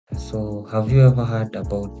So, have you ever heard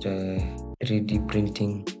about 3D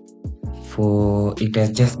printing? For it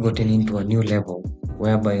has just gotten into a new level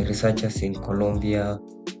whereby researchers in Colombia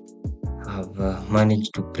have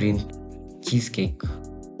managed to print cheesecake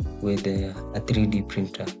with a 3D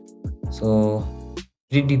printer. So,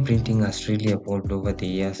 3D printing has really evolved over the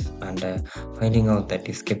years, and finding out that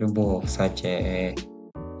it's capable of such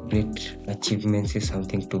great achievements is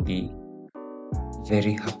something to be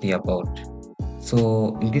very happy about.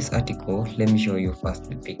 So in this article, let me show you first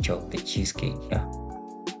the picture of the cheesecake. Yeah.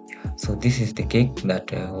 So this is the cake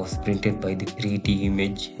that was printed by the 3D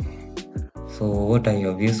image. So what are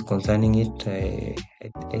your views concerning it?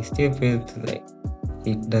 I still feel like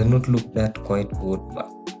it does not look that quite good, but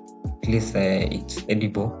at least it's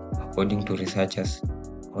edible according to researchers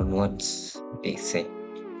on what they say.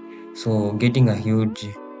 So getting a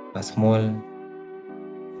small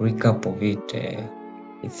recap of it,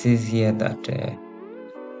 it says here that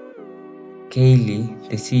Kaylee,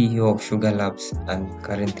 the CEO of Sugar Labs and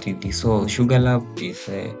Current 3D. So Sugar Lab is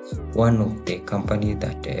one of the companies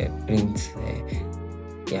that prints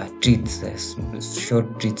treats,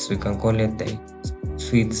 short treats. We can call it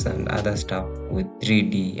sweets and other stuff with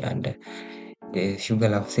 3D. And the Sugar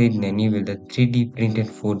Lab said in an email that 3D printed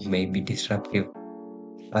food may be disruptive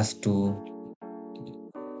as to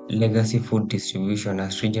legacy food distribution,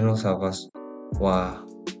 as regional servers were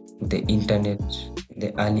the internet,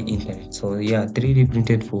 the early internet. So yeah, 3D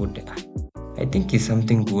printed food, I think is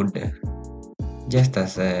something good. Just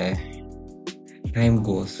as time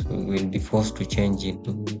goes, we will be forced to change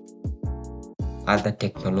into other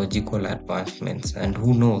technological advancements, and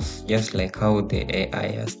who knows, just like how the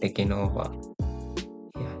AI has taken over.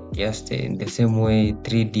 Yeah, just in the same way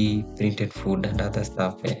 3D printed food and other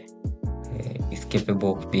stuff is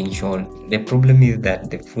capable of being shown. The problem is that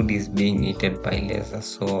the food is being eaten by lasers,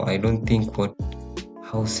 so I don't think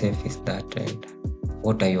how safe is that, and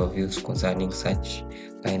what are your views concerning such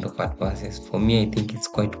kind of advances? For me, I think it's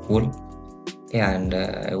quite cool. Yeah, and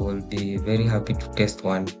I will be very happy to test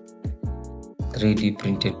one 3D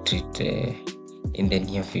printed treat in the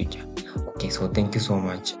near future. Okay, so thank you so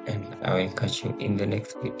much, and I will catch you in the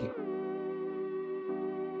next video.